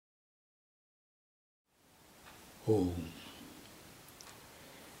ओम।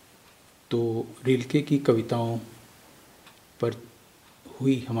 तो रिल्के की कविताओं पर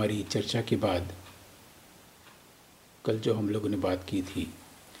हुई हमारी चर्चा के बाद कल जो हम लोगों ने बात की थी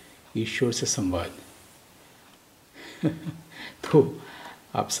ईश्वर से संवाद, तो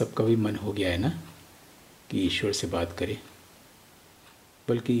आप सबका भी मन हो गया है ना कि ईश्वर से बात करें।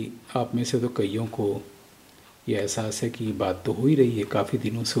 बल्कि आप में से तो कईयों को ये एहसास है कि बात तो हो ही रही है, काफ़ी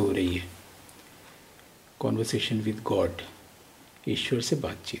दिनों से हो रही है। कॉन्वर्सेशन विद गॉड, ईश्वर से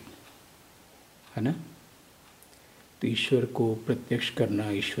बातचीत, है ना। तो ईश्वर को प्रत्यक्ष करना,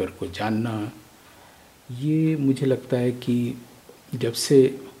 ईश्वर को जानना, ये मुझे लगता है कि जब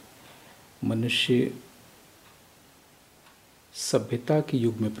से मनुष्य सभ्यता के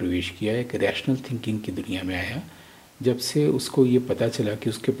युग में प्रवेश किया, एक रैशनल थिंकिंग की दुनिया में आया, जब से उसको ये पता चला कि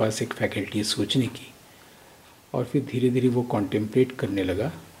उसके पास एक फैकल्टी है सोचने की, और फिर धीरे धीरे वो कॉन्टेम्पलेट करने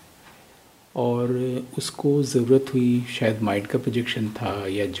लगा और उसको ज़रूरत हुई, शायद माइंड का प्रोजेक्शन था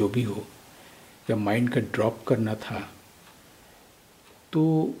या जो भी हो, या माइंड का ड्रॉप करना था,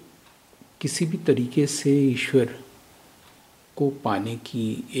 तो किसी भी तरीके से ईश्वर को पाने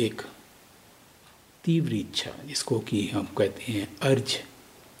की एक तीव्र इच्छा, जिसको कि हम कहते हैं अर्ज,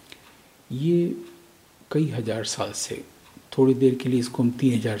 ये कई हजार साल से, थोड़ी देर के लिए इसको हम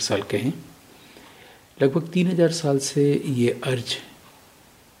 3000 साल कहें, लगभग 3000 साल से ये अर्ज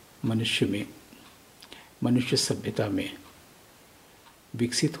मनुष्य में, मनुष्य सभ्यता में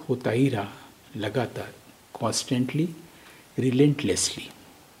विकसित होता ही रहा, लगातार, कॉन्स्टेंटली, रिलेंटलेसली,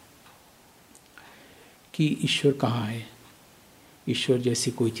 कि ईश्वर कहाँ है, ईश्वर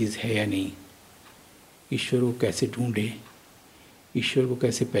जैसी कोई चीज़ है या नहीं, ईश्वर को कैसे ढूंढें, ईश्वर को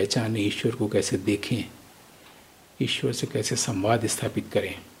कैसे पहचानें, ईश्वर को कैसे देखें, ईश्वर से कैसे संवाद स्थापित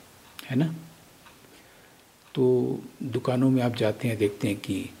करें, है ना। तो दुकानों में आप जाते हैं, देखते हैं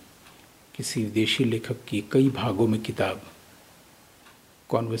कि किसी विदेशी लेखक की कई भागों में किताब,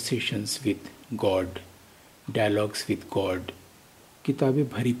 conversations with God, dialogues with God, किताबें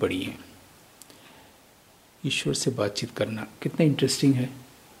भरी पड़ी हैं। ईश्वर से बातचीत करना कितना इंटरेस्टिंग है।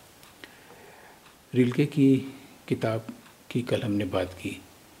 रिल्के की किताब की कल हमने बात की,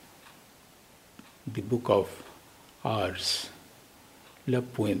 the book of hours, love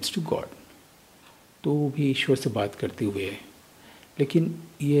poems to God, तो वो भी ईश्वर से बात करते हुए है। लेकिन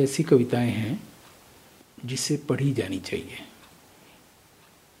ये ऐसी कविताएं हैं जिसे पढ़ी जानी चाहिए।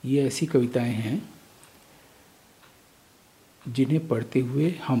 ये ऐसी कविताएं हैं जिन्हें पढ़ते हुए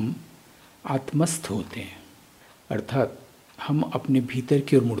हम आत्मस्थ होते हैं, अर्थात हम अपने भीतर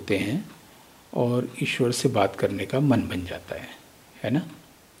की ओर मुड़ते हैं और ईश्वर से बात करने का मन बन जाता है ना।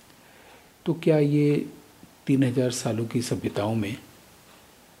 तो क्या ये 3000 सालों की सभ्यताओं में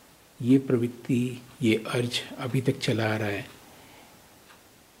ये प्रवृत्ति, ये अर्ज अभी तक चला आ रहा है,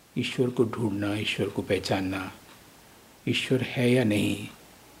 ईश्वर को ढूंढना, ईश्वर को पहचानना, ईश्वर है या नहीं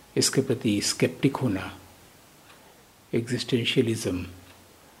इसके प्रति स्केप्टिक होना, एग्जिस्टेंशियलिज्म,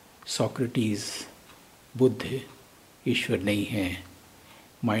 सोक्रेटिस, बुद्ध, ईश्वर नहीं है,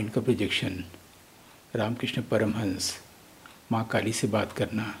 माइंड का प्रोजेक्शन, रामकृष्ण परमहंस, माँ काली से बात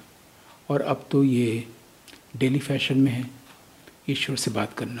करना, और अब तो ये डेली फैशन में है ईश्वर से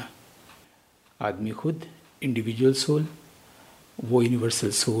बात करना। आदमी खुद इंडिविजुअल सोल, वो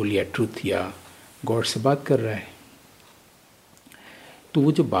यूनिवर्सल सोल या ट्रूथ या गॉड से बात कर रहा है। तो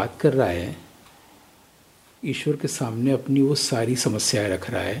वो जो बात कर रहा है, ईश्वर के सामने अपनी वो सारी समस्याएं रख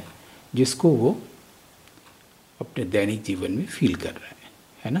रहा है जिसको वो अपने दैनिक जीवन में फील कर रहा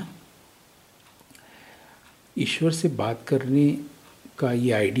है ना। ईश्वर से बात करने का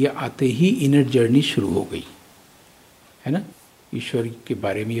ये आइडिया आते ही इनर जर्नी शुरू हो गई, है ना। ईश्वर के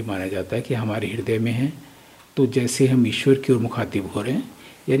बारे में ये माना जाता है कि हमारे हृदय में है, तो जैसे हम ईश्वर की ओर मुखातिब हो रहे हैं,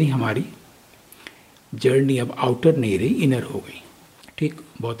 यानी हमारी जर्नी अब आउटर नहीं रही, इनर हो गई। ठीक,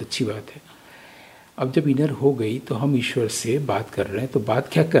 बहुत अच्छी बात है। अब जब इनर हो गई तो हम ईश्वर से बात कर रहे हैं, तो बात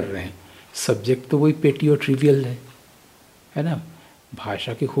क्या कर रहे हैं, सब्जेक्ट तो वही पेटी और ट्रिवियल है ना।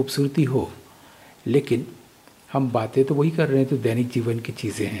 भाषा की खूबसूरती हो, लेकिन हम बातें तो वही कर रहे हैं, तो दैनिक जीवन की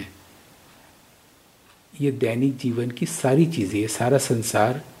चीज़ें हैं। ये दैनिक जीवन की सारी चीज़ें, ये सारा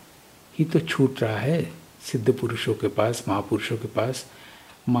संसार ही तो छूट रहा है सिद्ध पुरुषों के पास, महापुरुषों के पास,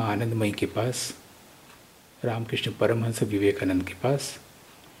 माँ आनंदमयी के पास, रामकृष्ण परमहंस विवेकानंद के पास।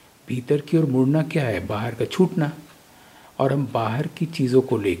 भीतर की ओर मुड़ना क्या है, बाहर का छूटना। और हम बाहर की चीज़ों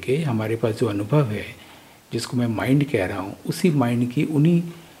को लेके, हमारे पास जो अनुभव है जिसको मैं माइंड कह रहा हूँ, उसी माइंड की उन्हीं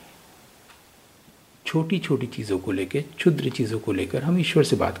छोटी छोटी चीज़ों को लेके, क्षुद्र चीज़ों को लेकर हम ईश्वर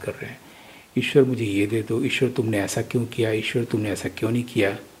से बात कर रहे हैं। ईश्वर मुझे ये दे दो, ईश्वर तुमने ऐसा क्यों किया, ईश्वर तुमने ऐसा क्यों नहीं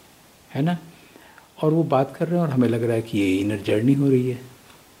किया, है ना। और वो बात कर रहे हैं और हमें लग रहा है कि ये इनर जर्नी हो रही है।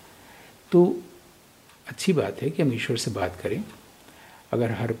 तो अच्छी बात है कि हम ईश्वर से बात करें,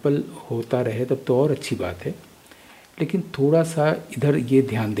 अगर हर पल होता रहे तब तो और अच्छी बात है। लेकिन थोड़ा सा इधर ये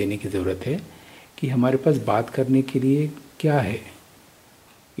ध्यान देने की ज़रूरत है कि हमारे पास बात करने के लिए क्या है।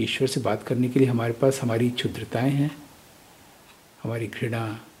 ईश्वर से बात करने के लिए हमारे पास हमारी क्षुद्रताएं हैं, हमारी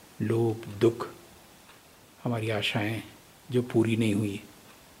घृणा, लोभ, दुख, हमारी आशाएं जो पूरी नहीं हुई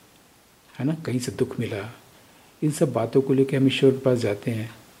है ना, कहीं से दुख मिला, इन सब बातों को लेकर हम ईश्वर के पास जाते हैं।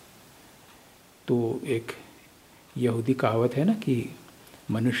 तो एक यहूदी कहावत है ना कि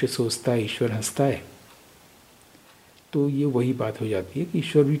मनुष्य सोचता है ईश्वर हंसता है। तो ये वही बात हो जाती है कि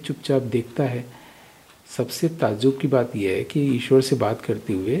ईश्वर भी चुपचाप देखता है। सबसे ताज्जुब की बात यह है कि ईश्वर से बात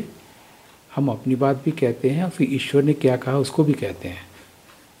करते हुए हम अपनी बात भी कहते हैं और फिर ईश्वर ने क्या कहा उसको भी कहते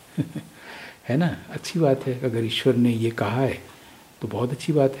हैं है ना। अच्छी बात है, अगर ईश्वर ने ये कहा है तो बहुत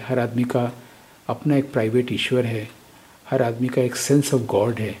अच्छी बात है। हर आदमी का अपना एक प्राइवेट ईश्वर है, हर आदमी का एक सेंस ऑफ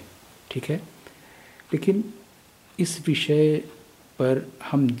गॉड है, ठीक है। लेकिन इस विषय पर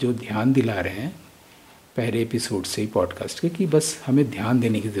हम जो ध्यान दिला रहे हैं पहले एपिसोड से ही पॉडकास्ट के, कि बस हमें ध्यान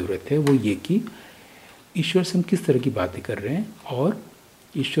देने की ज़रूरत है, वो ये कि ईश्वर से हम किस तरह की बातें कर रहे हैं और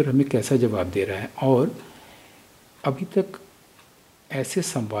ईश्वर हमें कैसा जवाब दे रहा है, और अभी तक ऐसे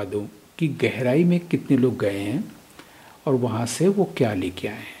संवादों की गहराई में कितने लोग गए हैं और वहाँ से वो क्या लेके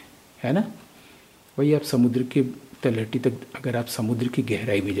आए हैं, है ना। वही आप समुद्र की तलहटी तक, अगर आप समुद्र की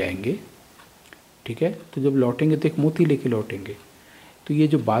गहराई में जाएंगे, ठीक है, तो जब लौटेंगे तो एक मोती लेके लौटेंगे। तो ये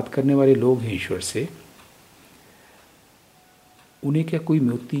जो बात करने वाले लोग हैं ईश्वर से, उन्हें क्या कोई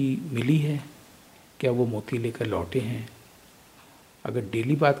मोती मिली है? क्या वो मोती लेकर लौटे हैं? अगर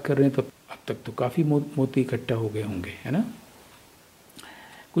डेली बात कर रहे हैं तो अब तक तो काफ़ी मोती इकट्ठा हो गए होंगे, है ना।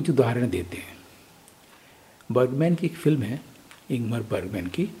 कुछ उदाहरण देते हैं। बर्गमैन की एक फिल्म है, इंगमर बर्गमैन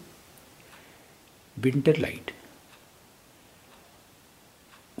की, विंटर लाइट।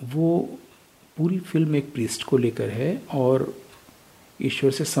 वो पूरी फिल्म एक प्रीस्ट को लेकर है और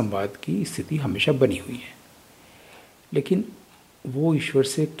ईश्वर से संवाद की स्थिति हमेशा बनी हुई है। लेकिन वो ईश्वर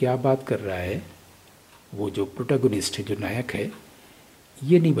से क्या बात कर रहा है, वो जो प्रोटैगोनिस्ट है, जो नायक है,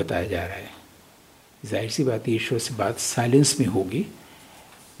 ये नहीं बताया जा रहा है। जाहिर सी बात है, ईश्वर से बात साइलेंस में होगी,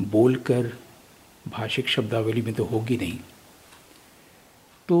 बोलकर भाषिक शब्दावली में तो होगी नहीं।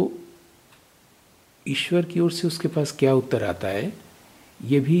 तो ईश्वर की ओर से उसके पास क्या उत्तर आता है,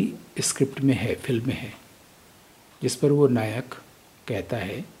 ये भी स्क्रिप्ट में है, फिल्म में है, जिस पर वो नायक कहता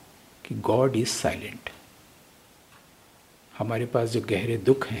है कि गॉड इज़ साइलेंट। हमारे पास जो गहरे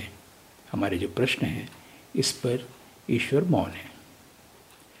दुख हैं, हमारे जो प्रश्न हैं, इस पर ईश्वर मौन है।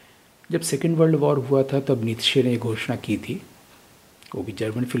 जब सेकेंड वर्ल्ड वॉर हुआ था तब नीत्शे ने घोषणा की थी, वो भी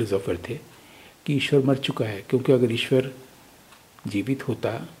जर्मन फिलोसोफर थे, कि ईश्वर मर चुका है। क्योंकि अगर ईश्वर जीवित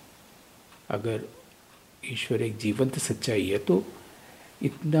होता, अगर ईश्वर एक जीवंत सच्चाई है, तो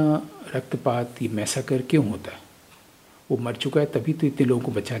इतना रक्तपात, ये मैसाकर क्यों होता? वो मर चुका है तभी तो इतने लोगों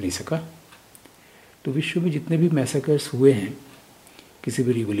को बचा नहीं सका। तो विश्व में जितने भी मैसाकर्स हुए हैं किसी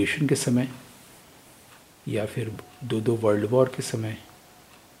भी रिवोल्यूशन के समय या फिर दो वर्ल्ड वॉर के समय,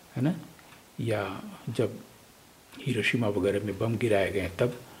 है ना, या जब हिरोशिमा वगैरह में बम गिराए गए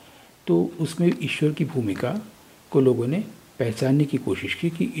तब, तो उसमें ईश्वर की भूमिका को लोगों ने पहचानने की कोशिश की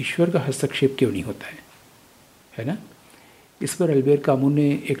कि ईश्वर का हस्तक्षेप क्यों नहीं होता है ना। इस पर अल्बेर कामू ने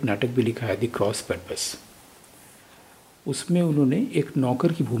एक नाटक भी लिखा है, द क्रॉस पर्पस। उसमें उन्होंने एक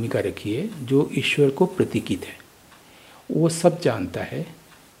नौकर की भूमिका रखी है जो ईश्वर को प्रतीकित है। वो सब जानता है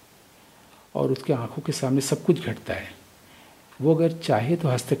और उसके आंखों के सामने सब कुछ घटता है। वो अगर चाहे तो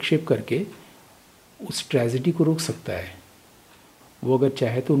हस्तक्षेप करके उस ट्रेजेडी को रोक सकता है, वो अगर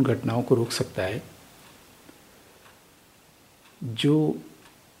चाहे तो उन घटनाओं को रोक सकता है जो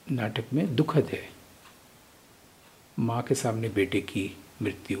नाटक में दुखद है। माँ के सामने बेटे की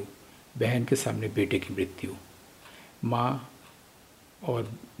मृत्यु, बहन के सामने बेटे की मृत्यु। माँ और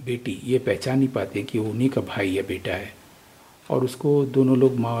बेटी ये पहचान नहीं पाते कि वो उन्हीं का भाई या बेटा है, और उसको दोनों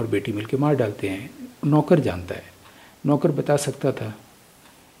लोग, माँ और बेटी मिलकर मार डालते हैं। नौकर जानता है, नौकर बता सकता था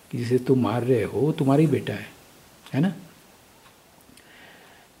कि जिसे तुम मार रहे हो वो तुम्हारा ही बेटा है ना।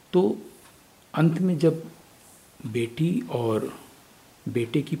 तो अंत में जब बेटी और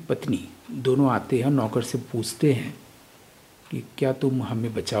बेटे की पत्नी दोनों आते हैं, नौकर से पूछते हैं कि क्या तुम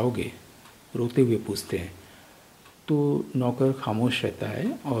हमें बचाओगे, रोते हुए पूछते हैं, तो नौकर खामोश रहता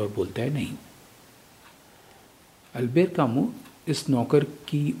है और बोलता है नहीं। अल्बेर कामू इस नौकर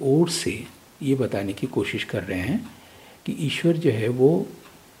की ओर से ये बताने की कोशिश कर रहे हैं कि ईश्वर जो है वो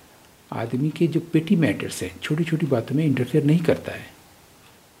आदमी के जो पेटी मैटर्स हैं, छोटी छोटी बातों में इंटरफेयर नहीं करता है।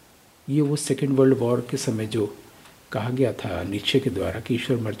 ये वो सेकेंड वर्ल्ड वॉर के समय जो कहा गया था नीत्शे के द्वारा कि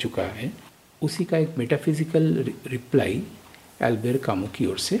ईश्वर मर चुका है, उसी का एक मेटाफिजिकल रिप्लाई अल्बेर कामू की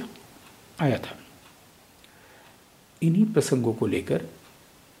ओर से आया था। इन्हीं प्रसंगों को लेकर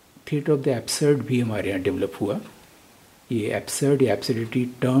थिएटर ऑफ द एब्सर्ड भी हमारे यहाँ डेवलप हुआ। ये एब्सर्ड या एब्सर्डिटी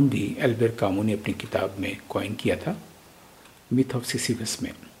टर्म भी एल्बर्ट कामू ने अपनी किताब में कॉइन किया था, मिथ ऑफ सिसिफस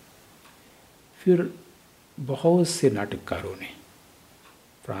में। फिर बहुत से नाटककारों ने,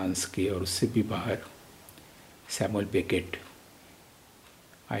 फ्रांस के और उससे भी बाहर, Samuel Beckett,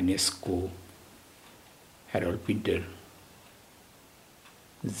 Ionesco, Harold Pinter,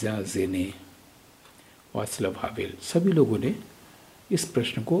 Jean Genet, वास्लाव Howell, सभी लोगों ने इस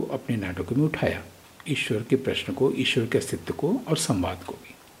प्रश्न को अपने नाटकों में उठाया, ईश्वर के प्रश्न को, ईश्वर के अस्तित्व को और संवाद को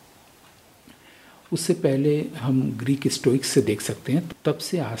भी। उससे पहले हम ग्रीक स्टोइक्स से देख सकते हैं, तब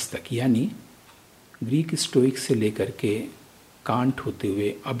से आज तक, यानी ग्रीक स्टोइक्स से लेकर के कांट होते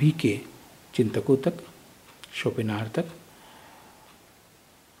हुए अभी के चिंतकों तक, शोपेनहावर तक,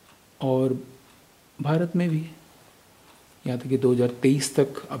 और भारत में भी यहाँ तक कि 2023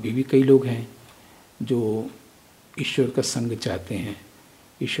 तक अभी भी कई लोग हैं जो ईश्वर का संग चाहते हैं,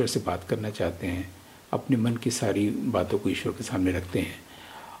 ईश्वर से बात करना चाहते हैं, अपने मन की सारी बातों को ईश्वर के सामने रखते हैं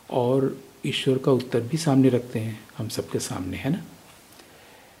और ईश्वर का उत्तर भी सामने रखते हैं, हम सबके सामने, है ना।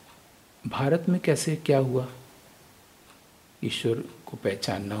 भारत में कैसे क्या हुआ ईश्वर को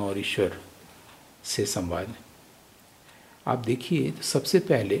पहचानना और ईश्वर से संवाद? आप देखिए, तो सबसे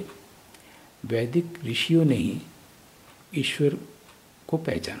पहले वैदिक ऋषियों ने ही ईश्वर को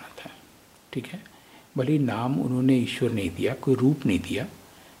पहचाना था, ठीक है। भले नाम उन्होंने ईश्वर नहीं दिया, कोई रूप नहीं दिया,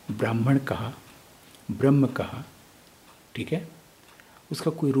 ब्राह्मण कहा, ब्रह्म कहा, ठीक है,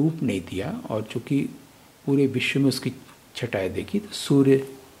 उसका कोई रूप नहीं दिया। और चूँकि पूरे विश्व में उसकी छटाई देखी तो सूर्य,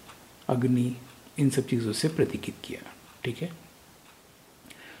 अग्नि, इन सब चीज़ों से प्रतीकित किया, ठीक है।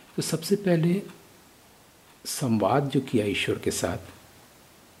 तो सबसे पहले संवाद जो किया ईश्वर के साथ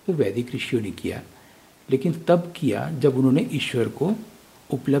वो वैदिक ऋषियों ने किया, लेकिन तब किया जब उन्होंने ईश्वर को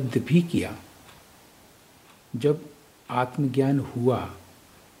उपलब्ध भी किया, जब आत्मज्ञान हुआ,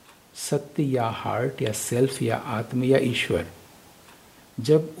 सत्य या हार्ट या सेल्फ या आत्म या ईश्वर,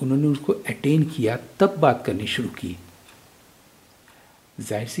 जब उन्होंने उसको अटेन किया तब बात करनी शुरू की।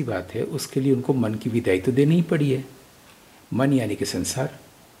 जाहिर सी बात है, उसके लिए उनको मन की विदाई तो देनी ही पड़ी है। मन यानी कि संसार,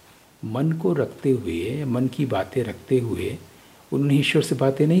 मन को रखते हुए, मन की बातें रखते हुए उन्होंने ईश्वर से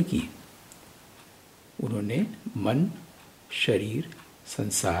बातें नहीं की। उन्होंने मन, शरीर,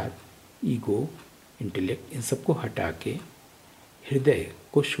 संसार, ईगो, इंटेलेक्ट, इन सबको हटा के हृदय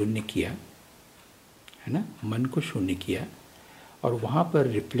को शून्य किया, है ना, मन को शून्य किया और वहाँ पर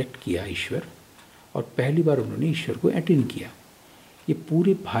रिफ्लेक्ट किया ईश्वर, और पहली बार उन्होंने ईश्वर को अटेन किया। ये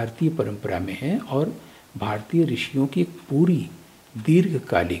पूरी भारतीय परंपरा में है और भारतीय ऋषियों की एक पूरी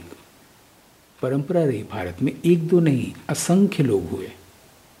दीर्घकालिक परंपरा रही भारत में। एक दो नहीं, असंख्य लोग हुए।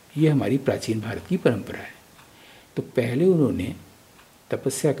 ये हमारी प्राचीन भारत की परंपरा है। तो पहले उन्होंने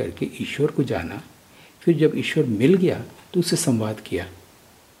तपस्या करके ईश्वर को जाना, फिर जब ईश्वर मिल गया तो उससे संवाद किया,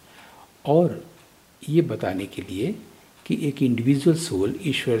 और ये बताने के लिए कि एक इंडिविजुअल सोल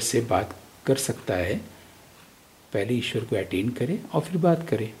ईश्वर से बात कर सकता है, पहले ईश्वर को अटेन करे और फिर बात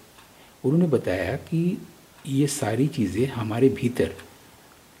करे। उन्होंने बताया कि ये सारी चीज़ें हमारे भीतर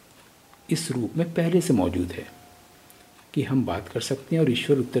इस रूप में पहले से मौजूद है कि हम बात कर सकते हैं और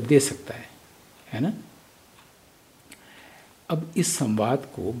ईश्वर उत्तर दे सकता है ना। अब इस संवाद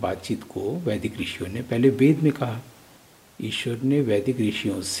को, बातचीत को वैदिक ऋषियों ने पहले वेद में कहा। ईश्वर ने वैदिक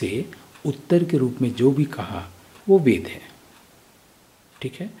ऋषियों से उत्तर के रूप में जो भी कहा वो वेद है,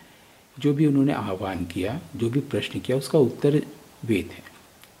 ठीक है। जो भी उन्होंने आह्वान किया, जो भी प्रश्न किया, उसका उत्तर वेद है,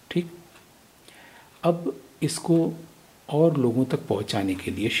 ठीक। अब इसको और लोगों तक पहुंचाने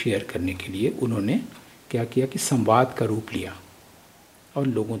के लिए, शेयर करने के लिए उन्होंने क्या किया कि संवाद का रूप लिया और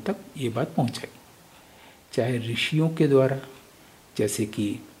लोगों तक ये बात पहुंचाई, चाहे ऋषियों के द्वारा, जैसे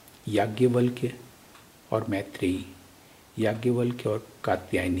कि याज्ञवल्क्य और मैत्रेयी, याज्ञवल्क्य और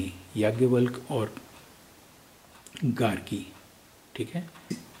कात्यायनी, याज्ञवल्क्य और गार्गी, ठीक है।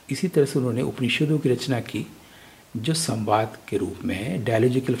 इसी तरह से उन्होंने उपनिषदों की रचना की जो संवाद के रूप में है,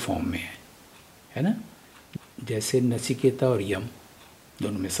 डायलॉजिकल फॉर्म में है ना। जैसे नचिकेता और यम,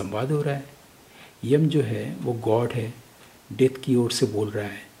 दोनों में संवाद हो रहा है। यम जो है वो गॉड है, डेथ की ओर से बोल रहा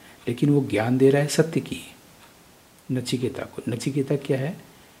है, लेकिन वो ज्ञान दे रहा है सत्य की नचिकेता को। नचिकेता क्या है?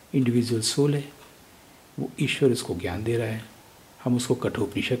 इंडिविजुअल सोल है, वो ईश्वर उसको ज्ञान दे रहा है। हम उसको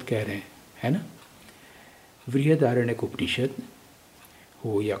कठोपनिषद कह रहे हैं, है ना। बृहदारण्यक उपनिषद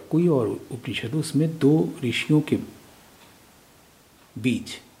हो या कोई और उपनिषद, उसमें दो ऋषियों के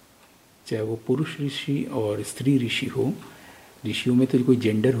बीच, चाहे वो पुरुष ऋषि और स्त्री ऋषि हो, ऋषियों में तो कोई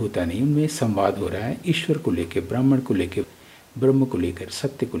जेंडर होता नहीं, उनमें संवाद हो रहा है ईश्वर को लेकर, ब्राह्मण को लेकर, ब्रह्म को लेकर,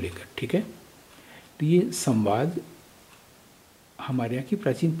 सत्य को लेकर, ठीक है। तो ये संवाद हमारे यहाँ की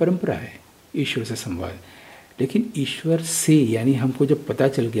प्राचीन परंपरा है, ईश्वर से संवाद। लेकिन ईश्वर से, यानी हमको जब पता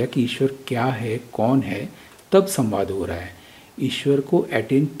चल गया कि ईश्वर क्या है, कौन है, तब संवाद हो रहा है। ईश्वर को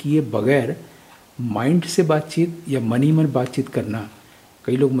अटेंड किए बगैर माइंड से बातचीत या मन ही मन बातचीत करना,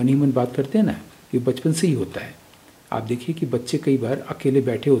 कई लोग मन ही मन बात करते हैं ना, ये बचपन से ही होता है। आप देखिए कि बच्चे कई बार अकेले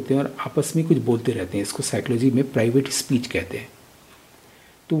बैठे होते हैं और आपस में कुछ बोलते रहते हैं, इसको साइकोलॉजी में प्राइवेट स्पीच कहते हैं।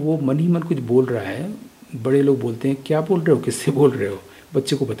 तो वो मन ही मन कुछ बोल रहा है, बड़े लोग बोलते हैं क्या बोल रहे हो, किससे बोल रहे हो,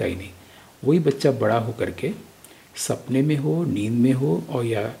 बच्चे को पता ही नहीं। वही बच्चा बड़ा हो करके सपने में हो, नींद में हो और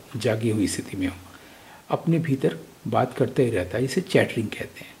या जागी हुई स्थिति में हो, अपने भीतर बात करता ही रहता है। इसे चैटरिंग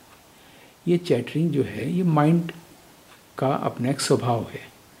कहते हैं। ये चैटरिंग जो है ये माइंड का अपना एक स्वभाव है।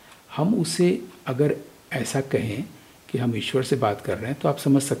 हम उसे अगर ऐसा कहें कि हम ईश्वर से बात कर रहे हैं तो आप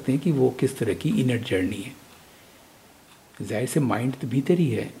समझ सकते हैं कि वो किस तरह की इनर जर्नी है। जाहिर से माइंड तो भीतर ही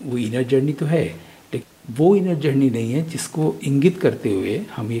है, वो इनर जर्नी तो है, लेकिन वो इनर जर्नी नहीं है जिसको इंगित करते हुए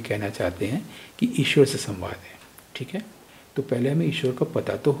हम ये कहना चाहते हैं कि ईश्वर से संवाद है। ठीक है, तो पहले हमें ईश्वर का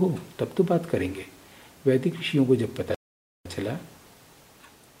पता तो हो, तब तो बात करेंगे। वैदिक ऋषियों को जब पता चला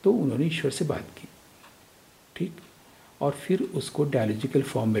तो उन्होंने ईश्वर से बात की, ठीक, और फिर उसको डायलॉजिकल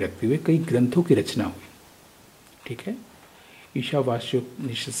फॉर्म में रखते हुए कई ग्रंथों की रचना हुई। ठीक है,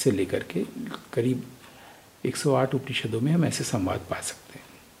 ईशावास्योपनिषद से लेकर के करीब 108 उपनिषदों में हम ऐसे संवाद पा सकते हैं।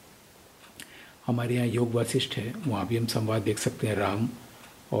 हमारे यहाँ योग वासिष्ठ है, वहाँ भी हम संवाद देख सकते हैं राम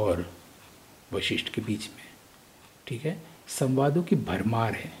और वशिष्ठ के बीच में। ठीक है, संवादों की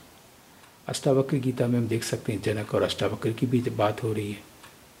भरमार है। अष्टावक्र गीता में हम देख सकते हैं जनक और अष्टावक्र की भी बात हो रही है।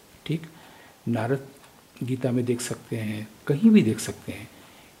 ठीक, नारद गीता में देख सकते हैं, कहीं भी देख सकते हैं,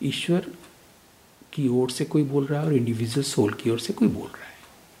 ईश्वर की ओर से कोई बोल रहा है और इंडिविजुअल सोल की ओर से कोई बोल रहा है।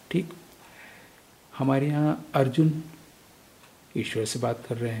 ठीक, हमारे यहाँ अर्जुन ईश्वर से बात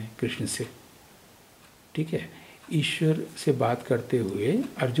कर रहे हैं, कृष्ण से। ठीक है, ईश्वर से बात करते हुए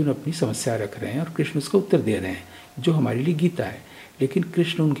अर्जुन अपनी समस्या रख रहे हैं और कृष्ण उसका उत्तर दे रहे हैं, जो हमारे लिए गीता है। लेकिन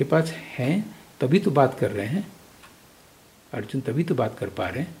कृष्ण उनके पास हैं तभी तो बात कर रहे हैं, अर्जुन तभी तो बात कर पा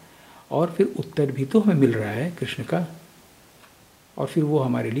रहे हैं, और फिर उत्तर भी तो हमें मिल रहा है कृष्ण का, और फिर वो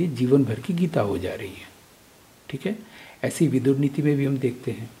हमारे लिए जीवन भर की गीता हो जा रही है। ठीक है, ऐसी विदुर नीति में भी हम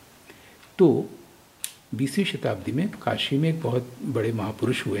देखते हैं। तो 20वीं शताब्दी में काशी में एक बहुत बड़े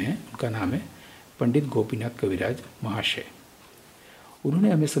महापुरुष हुए हैं, उनका नाम है पंडित गोपीनाथ कविराज महाशय।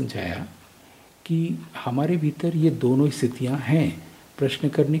 उन्होंने हमें समझाया कि हमारे भीतर ये दोनों स्थितियां हैं, प्रश्न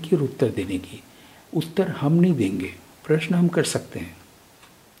करने की और उत्तर देने की। उत्तर हम नहीं देंगे, प्रश्न हम कर सकते हैं।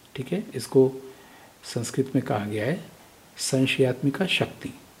 ठीक है, इसको संस्कृत में कहा गया है संशयात्मिका शक्ति,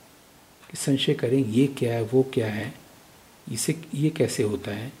 कि संशय करें ये क्या है, वो क्या है, इसे ये कैसे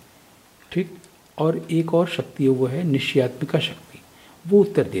होता है। ठीक, और एक और शक्ति है, वो है निश्चयात्मिका शक्ति, वो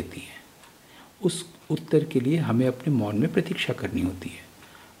उत्तर देती है। उस उत्तर के लिए हमें अपने मौन में प्रतीक्षा करनी होती है।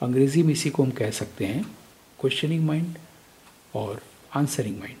 अंग्रेजी में इसी को हम कह सकते हैं क्वेश्चनिंग माइंड और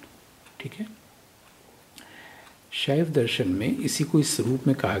आंसरिंग माइंड। ठीक है, शैव दर्शन में इसी को इस रूप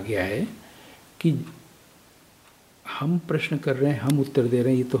में कहा गया है कि हम प्रश्न कर रहे हैं, हम उत्तर दे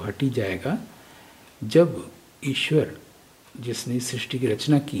रहे हैं, ये तो हट ही जाएगा जब ईश्वर जिसने सृष्टि की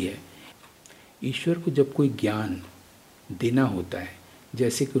रचना की है, ईश्वर को जब कोई ज्ञान देना होता है,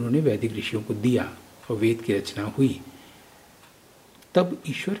 जैसे कि उन्होंने वैदिक ऋषियों को दिया और वेद की रचना हुई, तब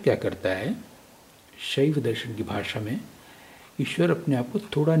ईश्वर क्या करता है, शैव दर्शन की भाषा में ईश्वर अपने आप को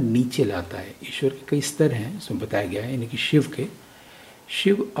थोड़ा नीचे लाता है। ईश्वर के कई स्तर हैं, इसमें बताया गया है, यानी कि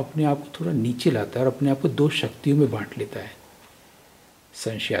शिव अपने आप को थोड़ा नीचे लाता है और अपने आप को दो शक्तियों में बांट लेता है,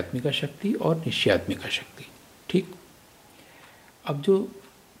 संशयात्मिका शक्ति और निश्चयात्मिका शक्ति। ठीक, अब जो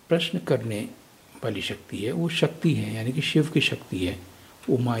प्रश्न करने वाली शक्ति है वो शक्ति है, यानी कि शिव की शक्ति है,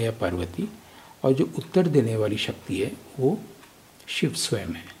 उमा या पार्वती, और जो उत्तर देने वाली शक्ति है वो शिव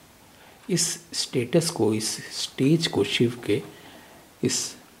स्वयं है। इस स्टेटस को, इस स्टेज को, शिव के इस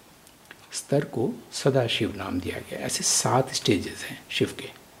स्तर को सदाशिव नाम दिया गया। ऐसे 7 स्टेजेस हैं शिव के।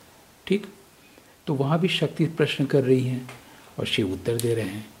 ठीक, तो वहाँ भी शक्ति प्रश्न कर रही है और शिव उत्तर दे रहे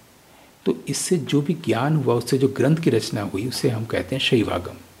हैं। तो इससे जो भी ज्ञान हुआ, उससे जो ग्रंथ की रचना हुई, उसे हम कहते हैं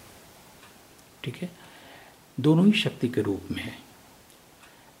शैवागम। ठीक है, दोनों ही शक्ति के रूप में है।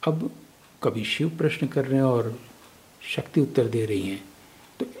 अब कभी शिव प्रश्न कर रहे हैं और शक्ति उत्तर दे रही हैं,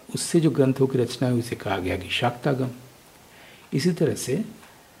 तो उससे जो ग्रंथों की रचना हुई उसे कहा गया कि शाक्तागम। इसी तरह से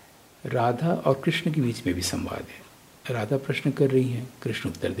राधा और कृष्ण के बीच में भी संवाद है। राधा प्रश्न कर रही हैं, कृष्ण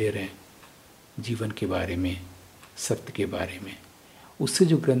उत्तर दे रहे हैं, जीवन के बारे में, सत्य के बारे में। उससे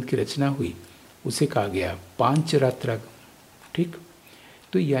जो ग्रंथ की रचना हुई उसे कहा गया पांचरात्रागम। ठीक,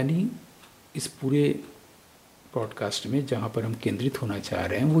 तो यानी इस पूरे पॉडकास्ट में जहाँ पर हम केंद्रित होना चाह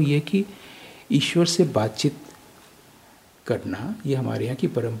रहे हैं वो ये कि ईश्वर से बातचीत करना ये हमारे यहाँ की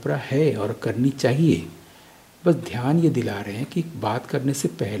परंपरा है और करनी चाहिए। बस ध्यान ये दिला रहे हैं कि बात करने से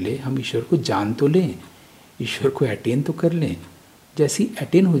पहले हम ईश्वर को जान तो लें, ईश्वर को अटेन तो कर लें। जैसे ही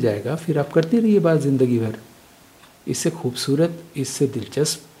अटेन हो जाएगा फिर आप करते रहिए बात ज़िंदगी भर। इससे खूबसूरत, इससे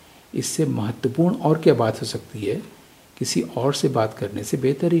दिलचस्प, इससे महत्वपूर्ण और क्या बात हो सकती है? किसी और से बात करने से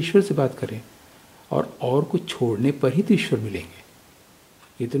बेहतर ईश्वर से बात करें, और को छोड़ने पर ही तो ईश्वर मिलेंगे।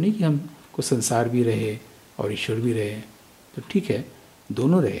 ये तो नहीं कि हमको संसार भी रहे और ईश्वर भी रहे, तो ठीक है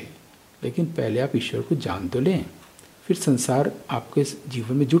दोनों रहे, लेकिन पहले आप ईश्वर को जान तो लें, फिर संसार आपके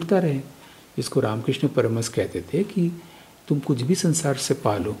जीवन में जुड़ता रहे। इसको रामकृष्ण परमहंस कहते थे कि तुम कुछ भी संसार से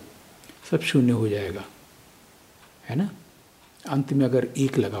पालो, सब शून्य हो जाएगा, है ना। अंत में अगर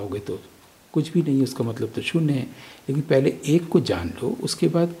एक लगाओगे तो कुछ भी नहीं, उसका मतलब तो शून्य है। लेकिन पहले एक को जान लो, उसके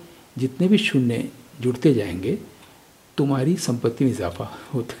बाद जितने भी शून्य जुड़ते जाएंगे तुम्हारी संपत्ति में इजाफा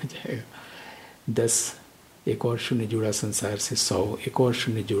होता जाएगा। 10, एक और शून्य जुड़ा संसार से 100, एक और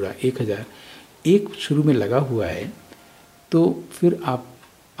शून्य जुड़ा 1000, एक शुरू में लगा हुआ है तो फिर आप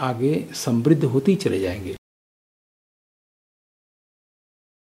आगे समृद्ध होते ही चले जाएंगे।